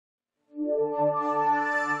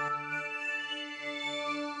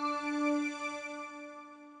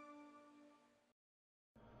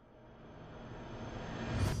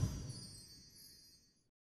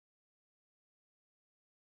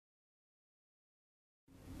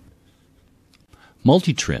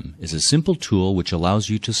Multi-trim is a simple tool which allows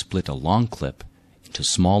you to split a long clip into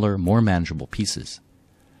smaller, more manageable pieces.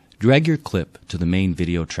 Drag your clip to the main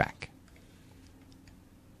video track.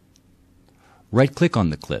 Right-click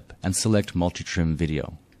on the clip and select Multi-Trim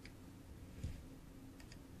Video.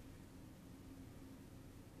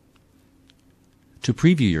 To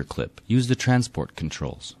preview your clip, use the transport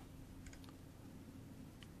controls.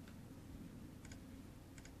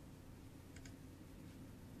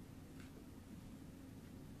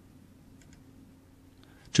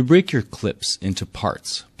 To break your clips into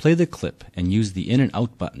parts, play the clip and use the in and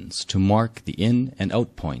out buttons to mark the in and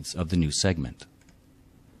out points of the new segment.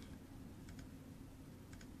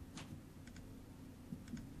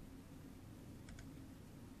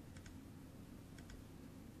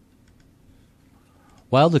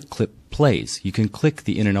 While the clip plays, you can click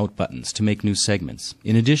the in and out buttons to make new segments.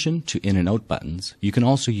 In addition to in and out buttons, you can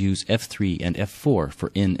also use F3 and F4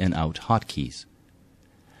 for in and out hotkeys.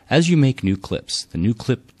 As you make new clips, the new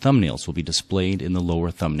clip thumbnails will be displayed in the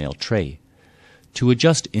lower thumbnail tray. To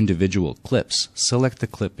adjust individual clips, select the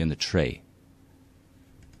clip in the tray.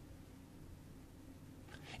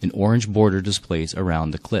 An orange border displays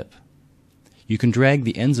around the clip. You can drag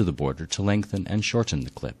the ends of the border to lengthen and shorten the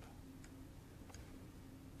clip.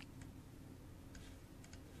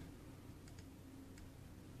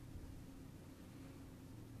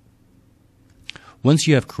 Once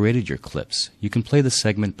you have created your clips, you can play the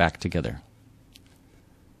segment back together.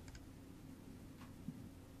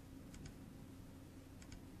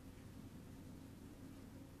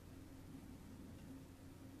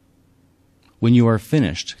 When you are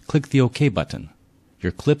finished, click the OK button.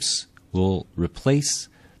 Your clips will replace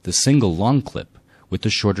the single long clip with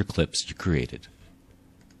the shorter clips you created.